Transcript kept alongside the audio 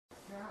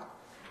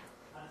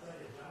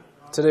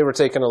Today we're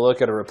taking a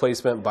look at a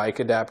replacement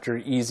bike adapter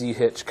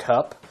ezHitch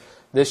cup.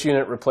 This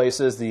unit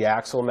replaces the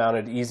axle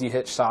mounted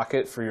ezHitch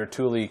socket for your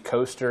Thule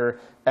Coaster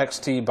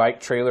XT bike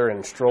trailer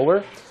and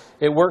stroller.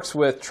 It works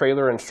with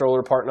trailer and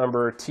stroller part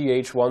number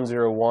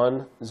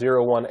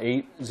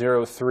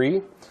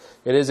TH10101803.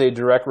 It is a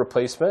direct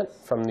replacement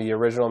from the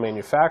original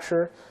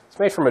manufacturer. It's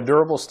made from a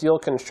durable steel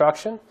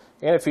construction,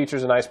 and it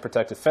features a nice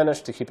protective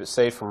finish to keep it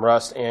safe from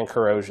rust and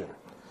corrosion.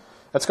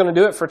 That's going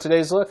to do it for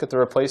today's look at the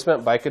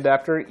replacement bike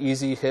adapter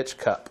ezHitch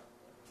cup.